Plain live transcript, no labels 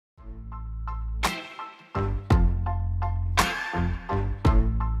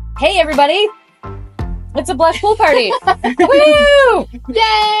Hey, everybody! It's a blush pool party! Woo!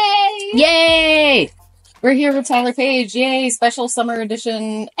 Yay! Yay! We're here with Tylor Paige. Yay! Special summer edition.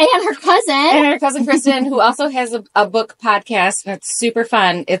 And her cousin. And her cousin Christen, who also has a book podcast. It's super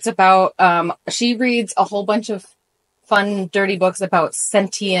fun. It's about, she reads a whole bunch of fun, dirty books about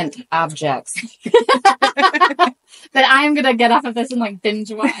sentient objects. That I'm going to get off of this and like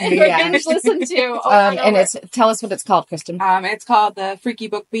binge watch. Yeah. Binge listen to. And tell us what it's called, Christen. It's called The Freaky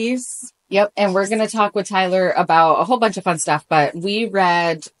Book Beasts. Yep, and we're going to talk with Tylor about a whole bunch of fun stuff, but we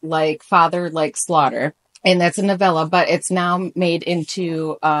read, like, Father Like Slaughter, and that's a novella, but it's now made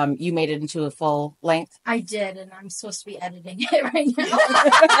into, you made it into a full length. I did, and I'm supposed to be editing it right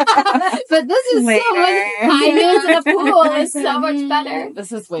now. But this is Later. so much time into the pool. It's so much better.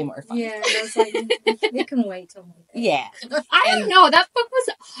 This is way more fun. Yeah, that's like, you can wait till later. Yeah. I don't know. That book was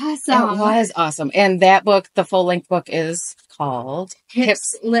awesome. It was awesome. And that book, the full-length book, is called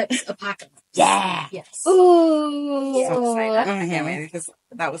Hips, Lips, Apocalypse. Yeah. Yes. Ooh. So excited. Mhm. I can't wait because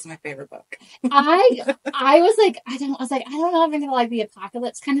that was my favorite book. I was like, I don't know if I'm gonna like the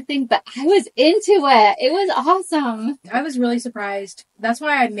apocalypse kind of thing, but I was into it. It was awesome. I was really surprised. That's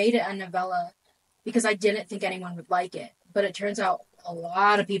why I made it a novella, because I didn't think anyone would like it. But it turns out a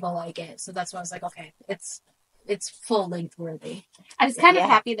lot of people like it. So that's why I was like, okay, it's full length worthy. I was kind of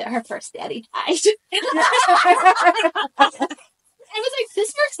happy that her first daddy died. I was like,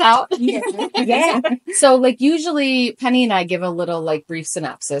 this works out. Yeah. So, like, usually Penny and I give a little, like, brief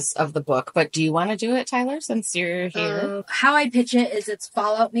synopsis of the book, but do you want to do it, Tylor, since you're here? How I pitch it is it's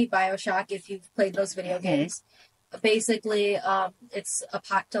Fallout meet Bioshock, if you've played those video games. Basically, it's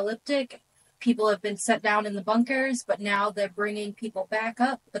apocalyptic. People have been set down in the bunkers, but now they're bringing people back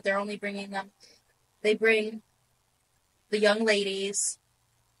up, but they're only bringing them. They bring the young ladies,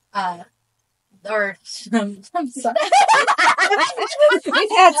 I'm sorry.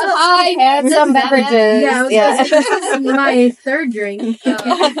 We've had some beverages. Yeah, this is my third drink.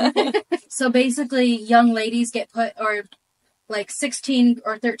 So basically, young ladies get put, or like 16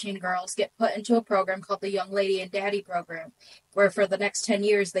 or 13 girls get put into a program called the Young Lady and Daddy program, where for the next 10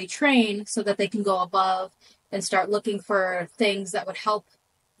 years they train so that they can go above and start looking for things that would help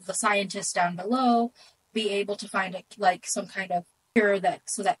the scientists down below be able to find some kind of cure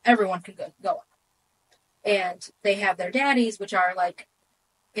so that everyone can go up. And they have their daddies, which are like,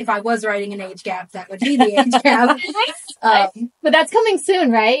 if I was writing an age gap, that would be the age gap. But that's coming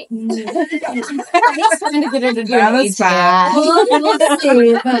soon, right? He's trying to get her to do an age gap. We'll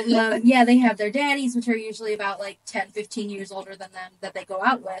see. But yeah, they have their daddies, which are usually about like 10, 15 years older than them, that they go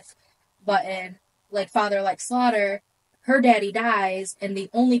out with. But in like Father Like Slaughter, her daddy dies, and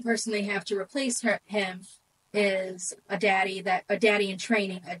the only person they have to replace him is a daddy in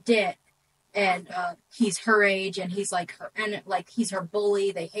training, a dit. And he's her age, and he's like her, and like he's her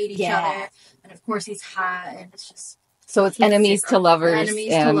bully. They hate each other, and of course he's hot, and it's just So it's enemies to lovers.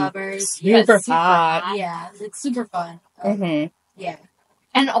 enemies to lovers. Super hot. Yeah, it's super fun. Mm-hmm. Yeah,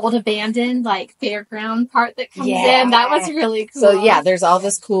 An old abandoned like fairground part that comes Yeah. in. That was really cool. So yeah, there's all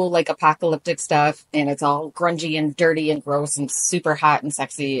this cool like apocalyptic stuff, and it's all grungy and dirty and gross and super hot and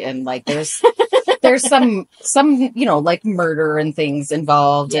sexy, and like there's some like murder and things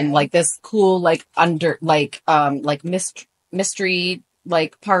involved, and like this cool like mystery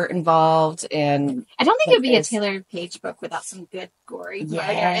like part involved, and I don't think it'd be a Tylor Paige book without some good gory murder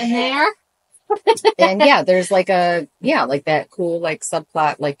in there. and yeah, there's like that cool like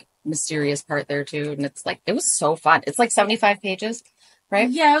subplot like mysterious part there too, and it's like it was so fun. It's like 75 pages, right?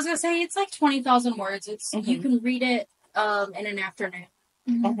 Yeah, I was gonna say it's like 20,000 words. It's you can read it in an afternoon.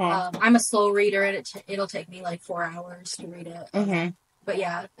 I'm a slow reader, and it'll take me like 4 hours to read it. But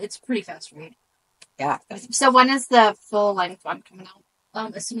yeah, it's pretty fast read. Yeah. So when is the full length one coming out?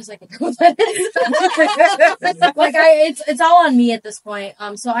 As soon as I can go with it. Like it's all on me at this point.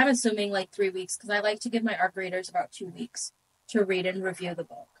 So I'm assuming like 3 weeks, because I like to give my ARC readers about 2 weeks to read and review the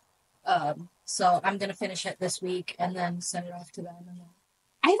book. So I'm gonna finish it this week and then send it off to them. And then...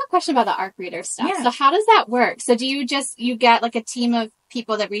 I have a question about the ARC reader stuff. Yeah. So how does that work? So do you get like a team of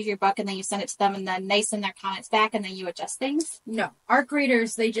people that read your book, and then you send it to them, and then they send their comments back, and then you adjust things? No, ARC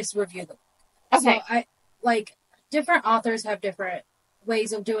readers, they just review them. Okay. So I like different authors have different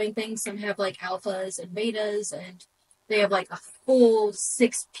ways of doing things. Some have like alphas and betas, and they have like a full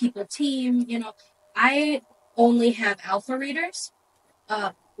 6 people team. I only have alpha readers,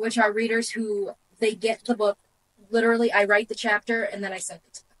 which are readers who they get the book. Literally, I write the chapter and then I send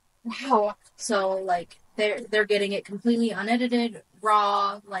it to them. Wow. So like they're getting it completely unedited,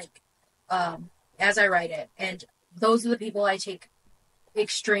 raw, like as I write it, and those are the people I take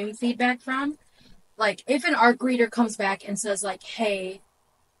extreme feedback from. Like if an ARC reader comes back and says like, "Hey,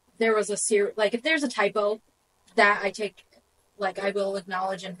 there was like if there's a typo that I take, like I will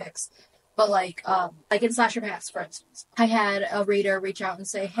acknowledge and fix. But like in Slasher Pass, for instance, I had a reader reach out and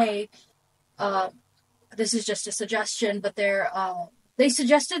say, hey, this is just a suggestion, but they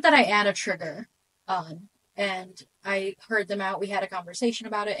suggested that I add a trigger. And I heard them out. We had a conversation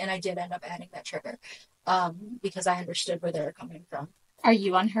about it, and I did end up adding that trigger because I understood where they were coming from. Are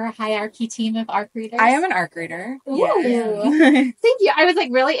you on her hierarchy team of ARC readers? I am an ARC reader. Ooh. Yeah. Thank you. I was like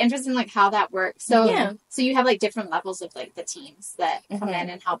really interested in like how that works. So Yeah. so you have like different levels of like the teams that come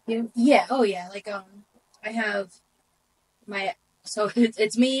in and help you. Yeah. Oh yeah. Like I have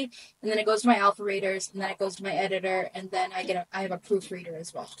it's me, and then it goes to my alpha readers, and then it goes to my editor, and then I have a proofreader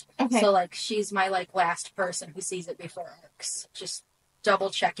as well. Okay. So like she's my like last person who sees it before ARCs, just double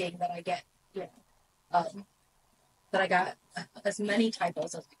checking that I get that I got as many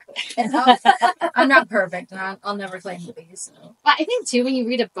typos as I could. And I'm not perfect, and I'll never claim to be. So. But I think too, when you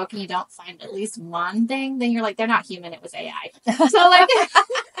read a book and you don't find at least one thing, then you're like, they're not human. It was AI. So like,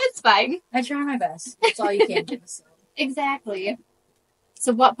 it's fine. I try my best. That's all you can do. So. Exactly.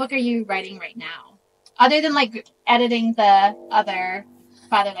 So what book are you writing right now? Other than like editing the other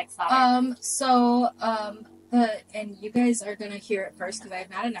Father Like Slaughter. And you guys are gonna hear it first because I have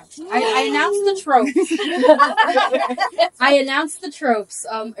not announced it. I announced the tropes. I announced the tropes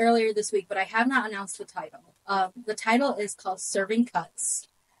earlier this week, but I have not announced the title. The title is called Serving Cuts.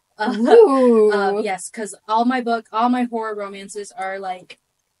 Ooh. Yes, because all my horror romances are like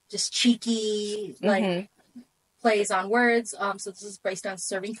just cheeky, like plays on words. So this is based on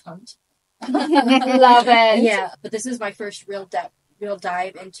serving cunt. Love it. Yeah, but this is my first real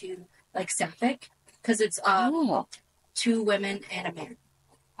dive into like sapphic, because it's two women and a man.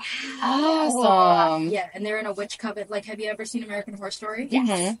 Awesome. Yeah, and they're in a witch coven. Like, have you ever seen American Horror Story?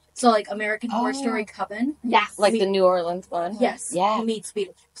 Yes. So like American Horror Story coven. Yes. Like the New Orleans one. Yes. Yeah. He meets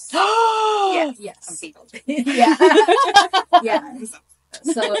Beetlejuice. Yeah. Yes. Yeah. Yeah.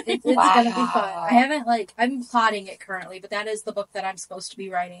 So it's gonna be fun. I'm plotting it currently, but that is the book that I'm supposed to be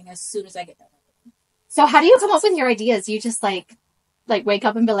writing as soon as I get done. So how do you come up with your ideas? You just like wake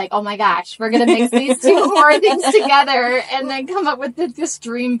up and be like, oh my gosh, we're gonna mix these two horror things together and then come up with this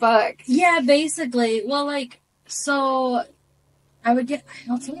dream book. Yeah, basically. Well, so I would get,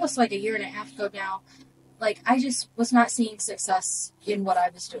 it's almost like a year and a half ago now. Like, I just was not seeing success in what I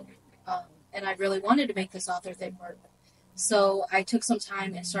was doing. And I really wanted to make this author thing work. So I took some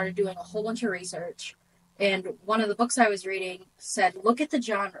time and started doing a whole bunch of research. And one of the books I was reading said, look at the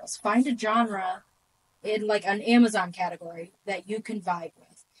genres. Find a genre in like an Amazon category that you can vibe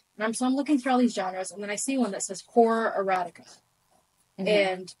with. And I'm looking through all these genres, and then I see one that says horror erotica. Mm-hmm.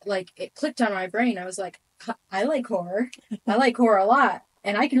 And like it clicked on my brain. I was like, I like horror. I like horror a lot.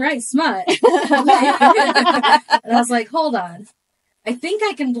 And I can write smut. And I was like, hold on. I think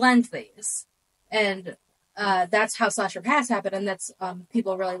I can blend these. And that's how Slasher Pass happened, and that's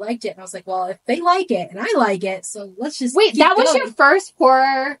people really liked it. And I was like, well, if they like it and I like it, so let's just wait. That was your first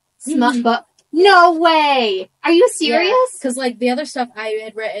horror smut book? No way! Are you serious? Because like the other stuff I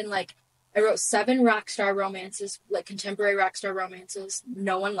had written, like I wrote 7 rock star romances, like contemporary rock star romances.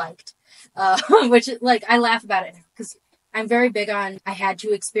 No one liked, which like I laugh about it now because I'm very big on. I had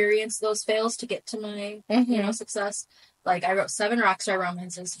to experience those fails to get to my success. Like I wrote 7 rock star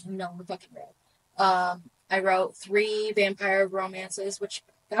romances. No one fucking read. I wrote 3 vampire romances, which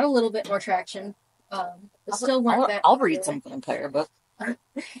got a little bit more traction. Still weren't that. I'll read some vampire book.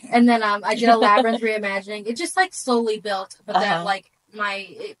 And then I did a Labyrinth reimagining. It just like slowly built, but then like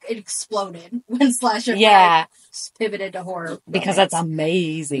it exploded when Slasher Pass pivoted to horror because that's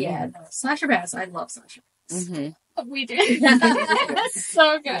amazing. Yeah, no, Slasher Pass. I love Slasher Pass. Mm-hmm. We do. That's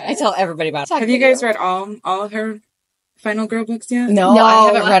so good. I tell everybody about it. Have you guys read all of her Final Girl books yet? No, I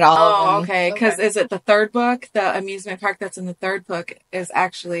haven't read all of them. Okay. Because is it the third book? The amusement park that's in the third book is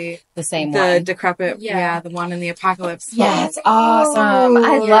actually the same the one. decrepit. Yeah, the one in the apocalypse. Yeah, it's awesome.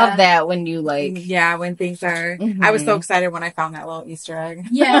 I love that when you like. Yeah, when things are. I was so excited when I found that little Easter egg.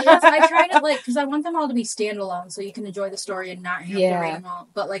 Yeah, I try to because I want them all to be standalone, so you can enjoy the story and not have to read them all.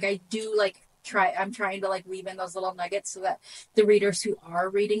 But like I do I'm trying to like weave in those little nuggets so that the readers who are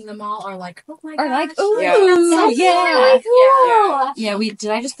reading them all are like, oh my gosh. Like, ooh, that's really cool. Yeah,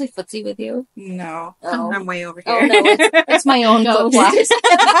 did I just play footsie with you? No. Oh. I'm way over here. Oh, no, it's my own book class.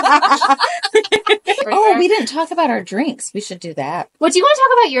 Oh, we didn't talk about our drinks. We should do that. Well, do you want to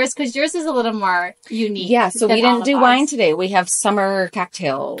talk about yours? Because yours is a little more unique. Yeah, so we didn't do wine today. We have summer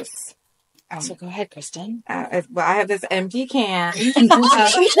cocktails. So go ahead, Christen. Well, I have this empty can.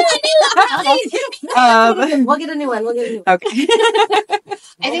 We'll get a new one. Okay.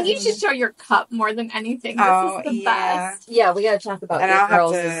 I think you should show your cup more than anything. This is the best. Yeah, we gotta talk about And your I'll have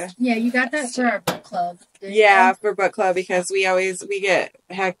girls. to. Yeah, you got that for our book club. didn't Yeah, you? for book club, because we get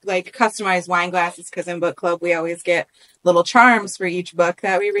like customized wine glasses, because in book club we always get little charms for each book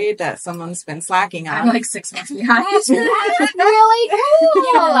that we read that someone's been slacking I'm on. like 6 months behind. That's really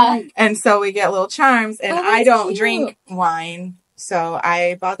cool. And so we get little charms, and Oh, I that's don't cute. drink wine. So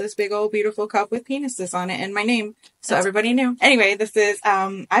I bought this big old beautiful cup with penises on it and my name. So everybody knew. Anyway, this is,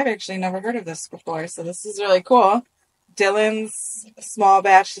 I've actually never heard of this before. So this is really cool. Dylan's Small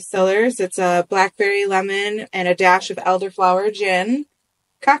Batch Distillers. It's a blackberry lemon and a dash of elderflower gin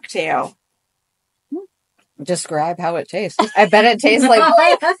cocktail. Describe how it tastes. I bet it tastes like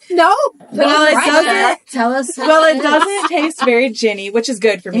No. Well, it Right. doesn't. Tell us. Well, it doesn't taste very ginny, which is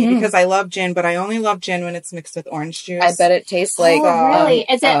good for me because I love gin, but I only love gin when it's mixed with orange juice. I bet it tastes like. Really?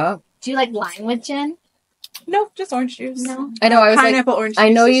 Is it? uh, Do you like lime with gin? No, just orange juice. No. I know. I was like, Pineapple orange juice. I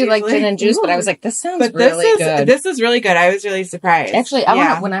know is you like usually- gin and juice, but I was like, this sounds But really good. this is really good. I was really surprised. Actually, I yeah.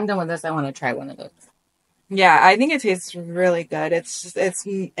 want when I'm done with this, I want to try one of those. Yeah, I think it tastes really good. It's just,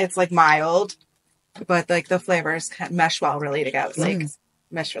 it's like mild, but like the flavors mesh well really together. It's like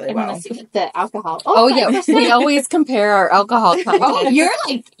mesh really I want well. to see what the alcohol. Oh yeah, 5%. we always compare our alcohol content. Oh,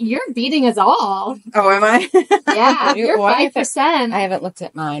 you're beating us all. Oh, am I? Yeah, you're Why? 5%. I haven't looked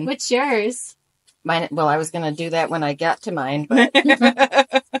at mine. What's yours? Mine. Well, I was gonna do that when I got to mine, but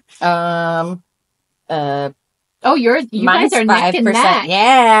Oh, you mine's guys are neck and 5%. neck.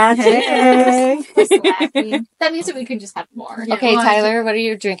 Yeah. Hey. We're slacking. That means that we could just have more. Yeah. Okay, Well, Tyler, what are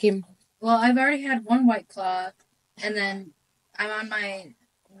you drinking? Well, I've already had one White Claw, and then I'm on my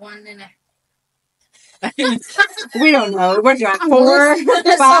 1.5. We don't know. We're doing 4,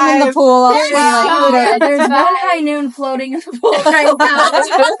 There's some in the 5. pool. There's one high noon floating in the pool right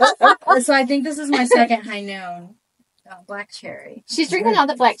now. So I think this is my second high noon. Black cherry. She's drinking all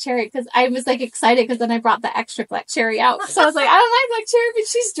the black cherry because I was like excited because then I brought the extra black cherry out. So I was like, I don't like black cherry, but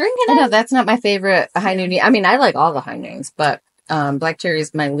she's drinking I it. know that's not my favorite high noon. I mean, I like all the high noons, but black cherry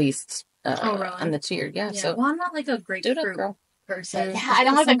is my least Oh, really? on the tier. Yeah, Yeah, so well, I'm not like a do it up, grapefruit girl. person. Yeah, I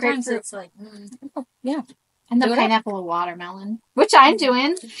don't like the Sometimes grapefruit. It's like, And the Do it up. pineapple and watermelon, which I'm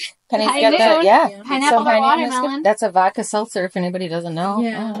doing. Penny's High got that. noon. Yeah. Pineapple So high or noon is good. watermelon. That's a vodka seltzer. If anybody doesn't know.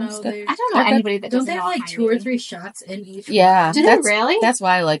 yeah, that's no, good. they're- I don't know Okay. anybody that don't doesn't they have know like high 2 or noon. 3 shots in each? Yeah, Do they really? That's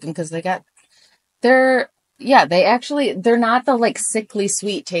why I like them because they they're not the like sickly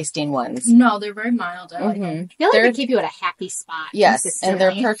sweet tasting ones. No, they're very mild. I like them. Mhm. I feel like They're- they keep you at a happy spot. Yes, and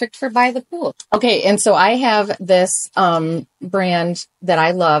they're consistently. perfect for by the pool. Okay, and so I have this brand that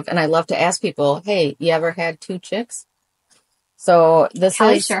I love, and I love to ask people, "Hey, you ever had 2 chicks?" So this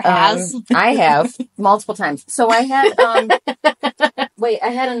Kelly is sure has. I have multiple times. So I had I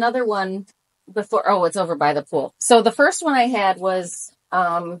had another one before. Oh, it's over by the pool. So the first one I had was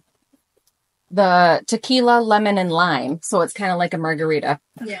the tequila, lemon, and lime. So it's kind of like a margarita.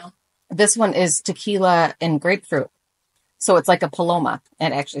 Yeah. This one is tequila and grapefruit. So it's like a Paloma.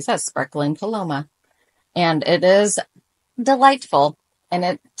 It actually says sparkling Paloma. And it is delightful. And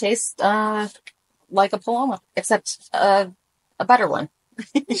it tastes like a Paloma, except a better one.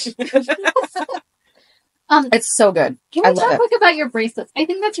 It's so good. Can I we love talk it. quick about your bracelets? I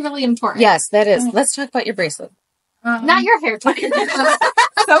think that's really important. Yes, that is. Let's talk about your bracelet. Not your hair tie.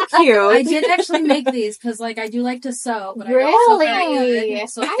 So cute. I did actually make these because, like, I do like to sew. But I also Really? good,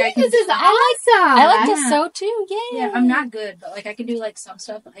 so I like, think this is awesome. I like to Yeah. sew too. Yay. Yeah, I'm not good, but like I can do like some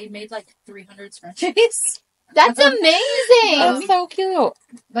stuff. I made like 300 scrunchies. That's amazing. That's so cute.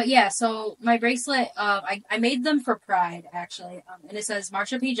 But yeah, so my bracelet, I made them for Pride actually, and it says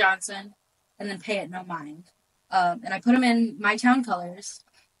Marsha P. Johnson, and then pay it no mind. And I put them in my town colors.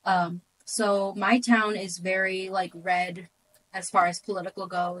 So my town is very like red as far as political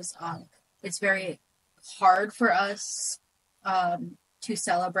goes. It's very hard for us to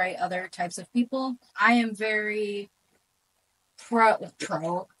celebrate other types of people. I am very pro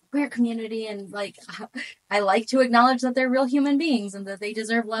queer community, and like I like to acknowledge that they're real human beings and that they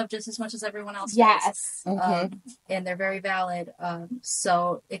deserve love just as much as everyone else does. Yes. And they're very valid.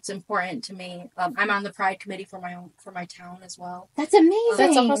 So it's important to me. I'm on the Pride committee for my town as well. That's amazing.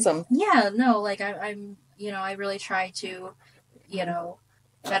 That's awesome. Yeah, no, like I'm I really try to,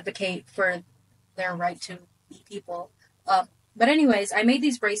 advocate for their right to be people. But anyways, I made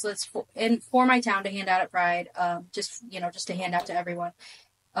these bracelets for my town to hand out at Pride. Just to hand out to everyone.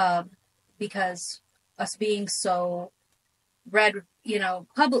 Because us being so red,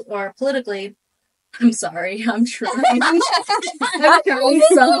 public or politically, I'm sorry. I'm trying. I'm trying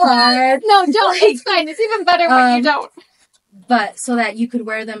so hard. No, don't. It's fine. It's even better when you don't. But so that you could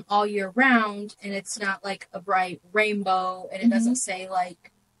wear them all year round, and it's not like a bright rainbow, and it doesn't say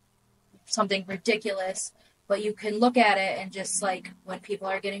like something ridiculous, but you can look at it and just like when people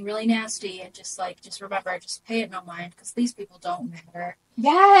are getting really nasty, and just remember, just pay it no mind, because these people don't matter.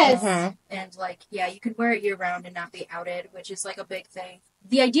 Yes. And like, yeah, you could wear it year round and not be outed, which is like a big thing.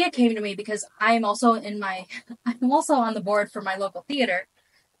 The idea came to me because I am also I'm also on the board for my local theater,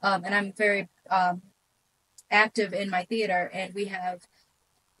 and I'm very active in my theater, and we have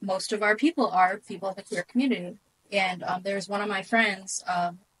most of our people are people of the queer community. And there's one of my friends,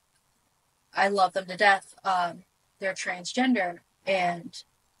 I love them to death. They're transgender, and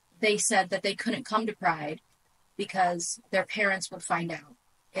they said that they couldn't come to Pride because their parents would find out.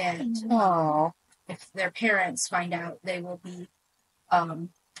 And if their parents find out, they will be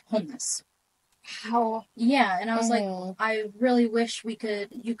homeless. How? Yeah, and I was like, I really wish you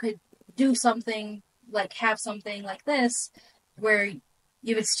could do something, like have something like this where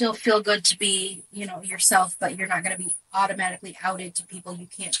you would still feel good to be, yourself, but you're not going to be automatically outed to people you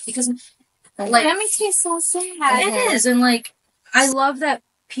can't, because like That makes me so sad. it is. And like, I love that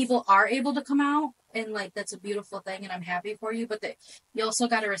people are able to come out, and like, that's a beautiful thing, and I'm happy for you, but that you also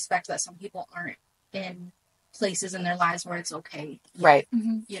got to respect that some people aren't in places in their lives where it's okay. Right.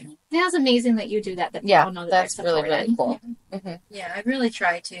 That's amazing that you do that. That Yeah, people know that that's they're really, supported. really cool. Yeah, I really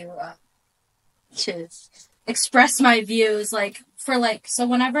try to express my views, so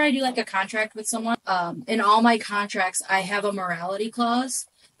whenever I do like a contract with someone, in all my contracts I have a morality clause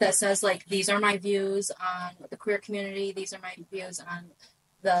that says like, these are my views on the queer community, these are my views on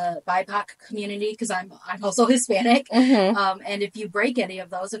the BIPOC community, because I'm also Hispanic. And if you break any of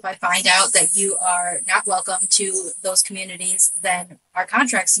those, if I find out that you are not welcome to those communities, then our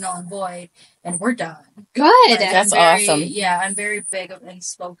contract's null and void, and we're done. Good. That's awesome. Yeah, I'm very big and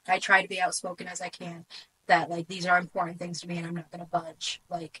I try to be outspoken as I can, that like, these are important things to me, and I'm not going to budge.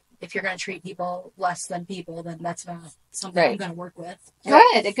 Like, if you're going to treat people less than people, then that's not something I'm going to work with.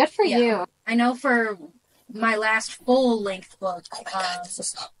 Good. Good for you. I know for my last full-length book,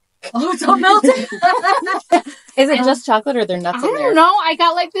 it's all melting. Is it just chocolate, or are there nuts I in there? don't know. I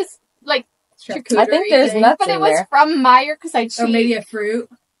got like this, like, I think there's nuts but in it was there. from Meyer because I cheat. Or maybe a fruit.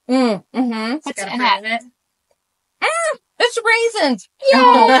 What's Got a in fruit in it? it. It's raisins.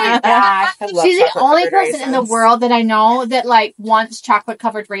 Oh my gosh. I love She's the only chocolate-covered person in the raisins. world that I know that like wants chocolate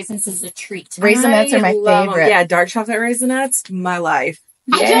covered raisins as a treat. Raisinets are my love 'em. favorite. Yeah, dark chocolate raisinets, my life.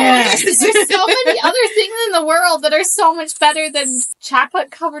 Yes. There's so many other things in the world that are so much better than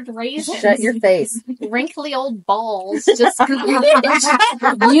chocolate covered raisins. Shut your face. Wrinkly old balls. Just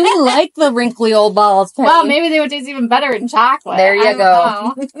You like the wrinkly old balls, Penny. well, maybe they would taste even better in chocolate. There you I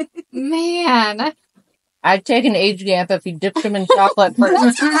go. don't know. Man. I'd take an age gap if you dipped them in chocolate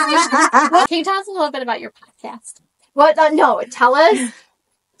first. Can you tell us a little bit about your podcast? What? No, tell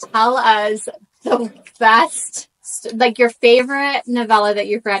us the best, like your favorite novella that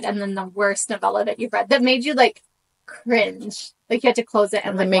you've read, and then the worst novella that you've read that made you like cringe, like you had to close it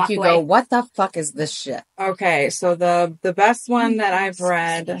and like make walk you away. go, what the fuck is this shit? Okay, so the best one that I've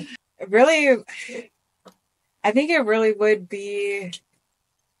read, really, I think it really would be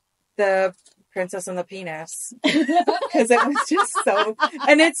The Princess and the Penis, because it was just so,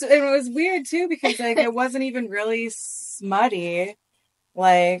 and it was weird too, because like it wasn't even really smutty,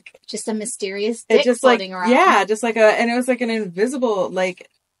 like Just a mysterious dick it just like floating around. yeah, just like and it was like an invisible like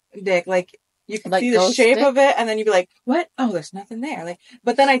dick, like you could Like see the ghost shape dick? of it, and then you'd be like, what? Oh, there's nothing there. Like,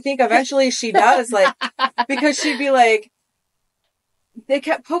 but then I think eventually she does, like, because she'd be like, they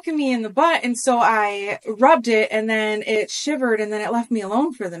kept poking me in the butt, and so I rubbed it, and then it shivered, and then it left me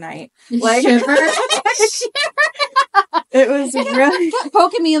alone for the night. Like, it was really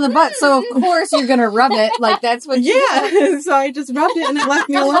Poking me in the butt, so of course you're gonna rub it. Like, that's what you yeah. So I just rubbed it, and it left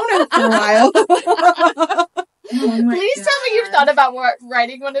me alone after a while. Oh my Please tell me you've thought about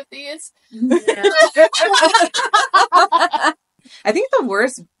writing one of these. I think the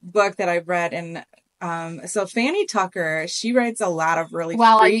worst book that I've read, and so Fanny Tucker, she writes a lot of really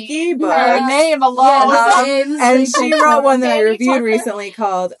freaky books. Her name alone. And she wrote one that I Fanny reviewed Tucker. recently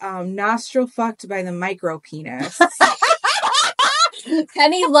called Nostril Fucked by the Micro Penis.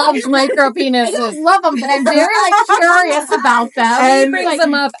 Penny loves micro I penises. love them, but I'm very like curious about them. She And- brings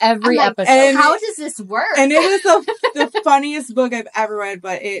them up every I'm like, episode. and- how does this work? And it was the funniest book I've ever read,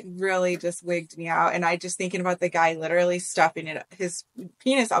 but it really just wigged me out. And I just thinking about the guy literally stuffing his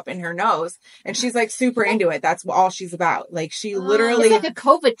penis up in her nose, and she's like super into it. That's all she's about. Like she literally it's like a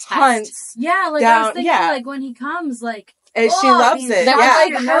COVID test. hunts. Yeah, like I Down- was thinking, yeah. like when he comes, like And she loves it. That Yeah.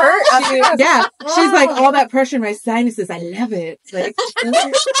 was like her. Yeah. She's like, all that pressure in my sinuses. I love it. Like,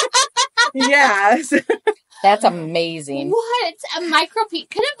 yeah. That's amazing. What? A micro penis?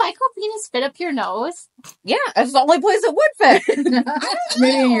 Could a micro penis fit up your nose? Yeah, it's the only place it would fit.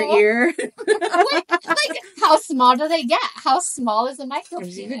 Maybe in your ear. Like, how small do they get? How small is a micro You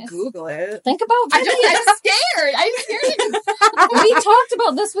could penis? Google it. Think about I'm Vivian. scared. I'm scared. We talked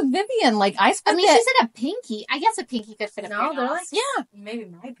about this with Vivian. Like, I I spent mean, she said a pinky. I guess a pinky could fit up No, your they're nose. like, Yeah. maybe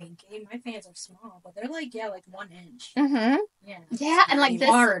my pinky. My fans are small, but they're like, like 1 inch. Mm-hmm. Yeah. Yeah, and like this.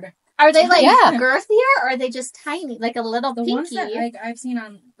 Hard. Are they like Yeah. girthier or are they just tiny? Like a little The ones pinky? that I've seen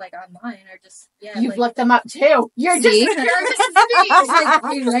on like online are just You've like, looked them up too. You're See? just it's like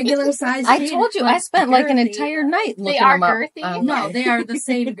a regular size. I told you, I spent like an girthy. entire night looking They are them up. girthy? No, they are the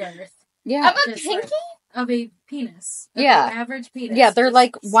same girth Yeah. Of a Just pinky? like- of a penis. Of Yeah. an average penis. Yeah, they're just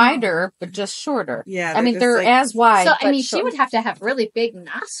like small. wider, but just shorter. Yeah. I mean, just they're like, as wide. So, I but mean, she short. would have to have really big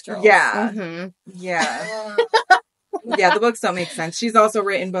nostrils. yeah. Mm-hmm. Yeah. Uh, Yeah, the books don't make sense. She's also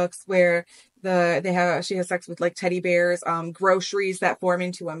written books where she has sex with like teddy bears, groceries that form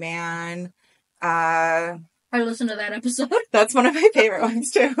into a man. I listened to that episode. That's one of my favorite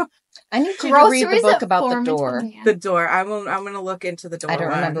ones too. I need you to read the Groceries book that about the form into a door. man. The door. I'm gonna look into the door. I don't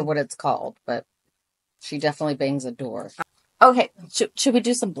remember one. what it's called, but she definitely bangs a door. Okay, should we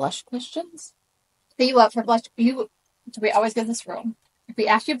do some blush questions? Are you up for blush? Do we always get this rule? If we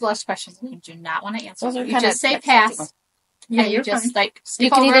ask you blush questions and you do not want to answer, Those are you kinda just say like pass. sexy ones. Yeah, and you you're just fine. like You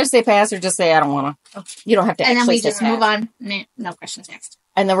skip can over either it, say pass or just say I don't want to. You don't have to and then actually we say just pass. move on. Nah, no questions next.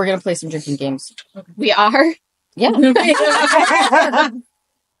 And then we're gonna play some drinking games. We are. Yeah. Mm-hmm.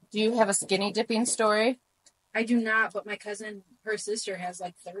 Do you have a skinny dipping story? I do not, but my cousin, her sister, has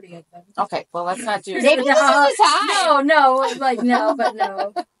like 30 of them. Okay, well let's not do. Maybe this is the time. No, like no, but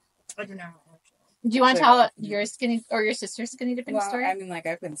no. I do not. Do you want to Sure. tell your skinny or your sister's skinny dipping Well, story? I mean, like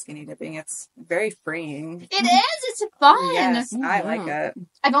I've been skinny dipping. It's very freeing. It is. It's fun. Yes, I Mhm. like it.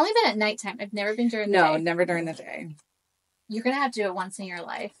 I've only been at nighttime. I've never been during the No, day. never during the day. You're gonna have to do it once in your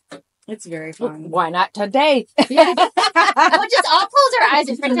life. It's very fun. Why not today? Yeah. We'll just all close our eyes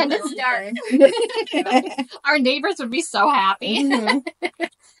and pretend it's dark. Our neighbors would be so happy. Mhm.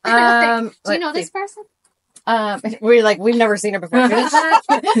 Do you know this person? We're like, we've never seen her before.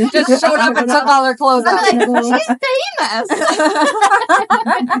 Just showed up and took all her clothes off. I'm like, she's famous.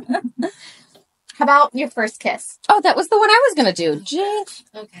 How about your first kiss? Oh, that was the one I was gonna do. Jink.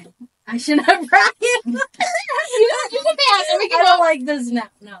 Okay. I shouldn't have brought it. You can pass and we I can don't go. like this now.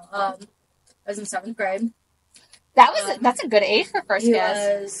 No. I was in 7th grade. That's a good age for first He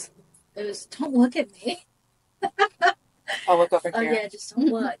kiss. was, don't look at me. I'll look over Oh here. yeah, just don't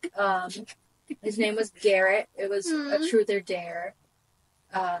look. His name was Garrett. It was a Mhm. truth or dare.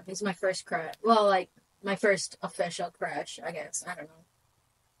 He's my first crush. Well, like my first official crush, I guess. I don't know.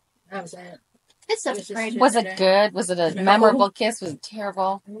 That was it. It's It 7th was just- grade. Was it good? Was it a No. memorable kiss? Was it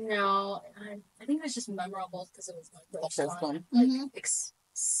terrible? No, I think it was just memorable because it was my first First one. one. Mhm. Like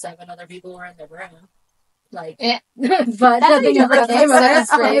 7 other people were in the room. Like, Yeah. but That's nothing what ever you came of like, it.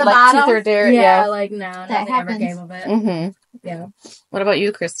 that's great. the Like bottom? truth or dare? Yeah, Yeah. like no, nothing ever happens. came of it. Mm-hmm. Yeah. What about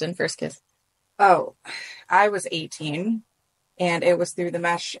you, Kristen? First kiss? Oh, I was 18, and it was through the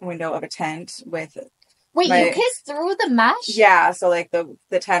mesh window of a tent with. Wait, My- you kissed through the mesh? Yeah, so like the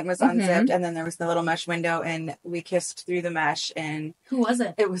tent was Mhm. unzipped, and then there was the little mesh window, and we kissed through the mesh, and Who was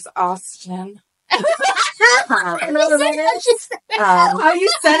it? it was Austin. Oh, you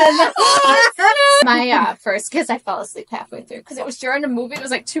said it. My first kiss, I fell asleep halfway through because it was during a movie. It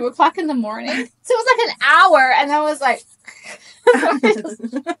was like 2:00 in the morning, so it was like an hour, and I was like,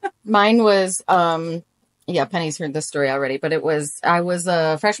 Mine was, yeah, Penny's heard this story already, but I was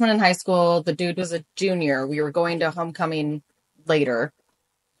a freshman in high school. The dude was a junior. We were going to homecoming later.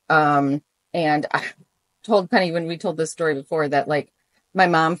 And I told Penny when we told this story before that, like, my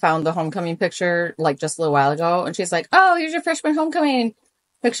mom found the homecoming picture, like, just a little while ago. And she's like, oh, here's your freshman homecoming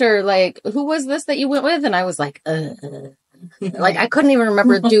picture. Like, who was this that you went with? And I was like, like, I couldn't even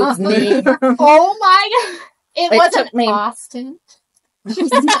remember the dude's name. "Oh my god!" It It wasn't took me- Austin.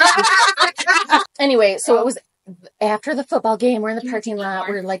 Anyway, so it was after the football game. We're in the parking lot.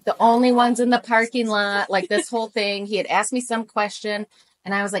 We're like the only ones in the parking lot. Like this whole thing. He had asked me some question,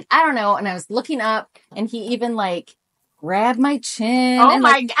 and I was like, I don't know. And I was looking up, and he even like grabbed my chin. Oh and, my!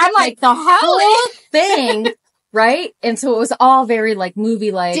 like, I'm like the hell. whole thing, right? And so it was all very like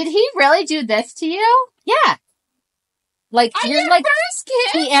movie like. Did he really do this to you? Yeah. Like On you're your like first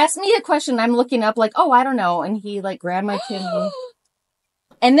kiss? he asked me a question. I'm looking up like, oh, I don't know, and he like grabbed my chin.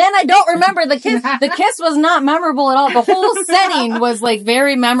 And then I don't remember the kiss. The kiss was not memorable at all. The whole setting was like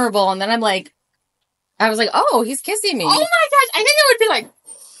very memorable. And then I'm like, I was like, oh, he's kissing me. Oh my gosh, I think I would be like,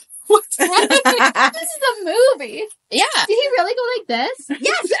 what's this is a movie. Yeah. Did he really go like this?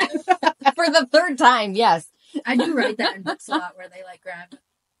 Yes. For the third time, yes. I do write that in books a lot where they like grab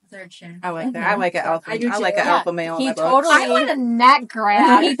third shin. I like that. I like an alpha. I do I too. like an Yeah. alpha male in He my book. totally- I want a neck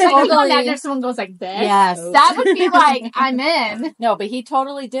grab. He I can go totally- imagine if someone goes like this. Yes. That would be like, I'm in. No, but he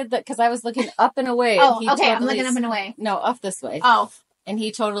totally did that because I was looking up and away. Oh, and he okay, I'm totally looking up and away. No, up this way. Oh, And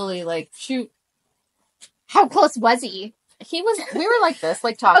he totally like, shoot. how close was he? We were like this,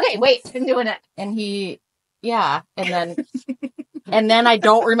 like talking. Okay, wait, I'm doing it. And and then I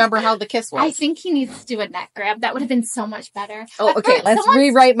don't remember how the kiss was. I think he needs to do a neck grab. That would have been so much better. Oh, okay. Let's Someone-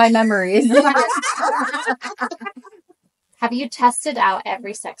 rewrite my memories. Have you tested out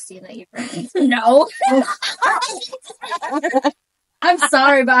every sex scene that you've written? No. I'm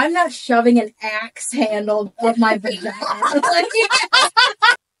sorry, but I'm not shoving an axe handle up my vagina.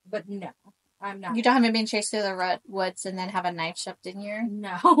 But no, I'm not. You don't have him being chased through the woods and then have a knife shoved in your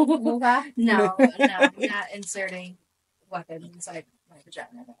No. vulva? No, I'm not inserting weapons inside my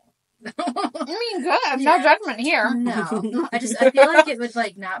vagina. I mean, good. No judgment here. No. I feel like it would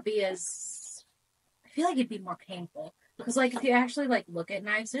like not be as. I feel like it'd be more painful because like if you actually like look at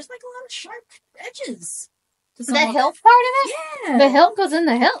knives, there's like a lot of sharp edges. to some The of it. hilt part of it? Yeah. The hilt goes in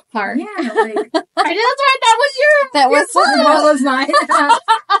the hilt part. Yeah, like I did, that's right. That was your. That was that was mine.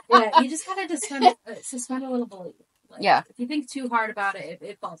 Yeah, you just gotta suspend a little belief. Like, Yeah. If you think too hard about it,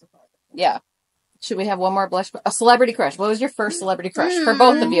 it falls apart. Yeah. Should we have one more blush? A celebrity crush. What was your first celebrity crush for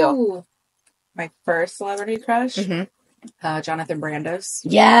both of you? Ooh. My first celebrity crush, Mhm. Jonathan Brandos.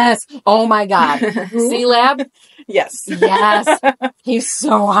 Yes. Oh my God. C-Lab? Yes. Yes. He's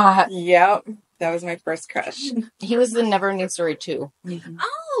so hot. Yep. That was my first crush. He was in Neverending Story 2.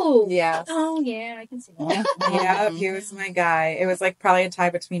 Oh. Yeah. Oh yeah, I can see that. Yeah, he was my guy. It was like probably a tie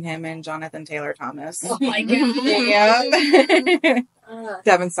between him and Jonathan Taylor Thomas. Oh my god. Yep.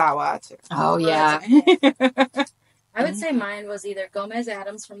 Devin Sawa too. Oh, yeah. I would say mine was either Gomez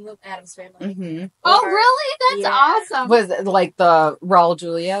Adams from the Adams Family. hmm Oh, Or- really? That's Yeah. awesome. Was it like the Raul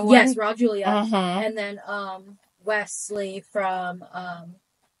Julia one? Yes, Raw Julia. Mhm. And then Wesley from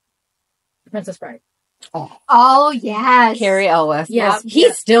Princess Bride. Oh, yes. Carrie Elwes. Yes. He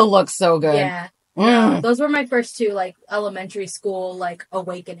Yes. still looks so good. Yeah. Mm. Those were my first two like elementary school like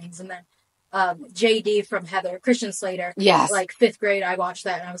awakenings, and then JD from Heather, Christian Slater. Yes. Like 5th grade, I watched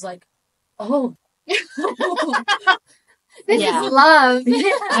that and I was like, oh. This Yeah. is love.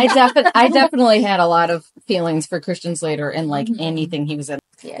 I definitely had a lot of feelings for Christian Slater and like Mhm. anything he was in.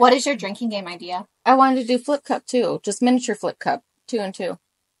 Yeah. What is your drinking game idea? I wanted to do flip cup too, just miniature flip cup, 2 and 2.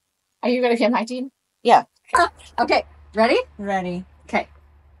 Are you going to get my team? Yeah. Okay. Ready? Ready. Okay.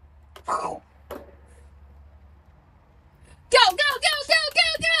 Go, go, go, go, go,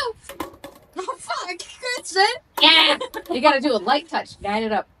 go! Oh, fuck, Christen! Yeah. You got to do a light touch. Guide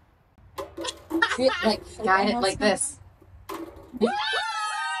it up. Like guide it like this.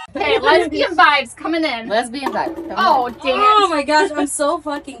 Okay, lesbian vibes coming in. Lesbian vibe. Come Oh, on. dang Oh it. my gosh, I'm so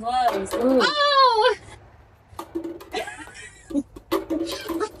fucking close. Ooh. Oh!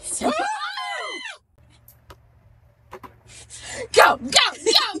 Go, go, go,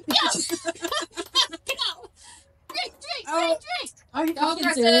 go! Go! Drink, drink, drink, drink! Are you Go, fucking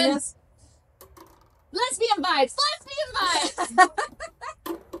Christen. serious? Lesbian vibes, lesbian vibes!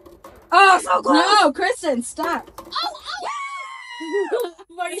 Oh, so close. No, Kristen, stop. Oh, oh!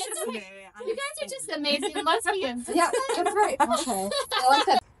 You guys are just amazing lesbians. Yeah, that's right. Okay. I like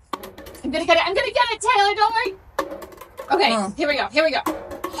that. I'm gonna get it, Taylor, don't worry. Okay, here we go, here we go. You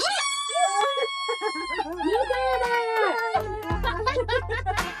did it.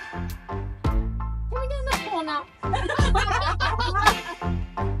 Can we get in the pool now?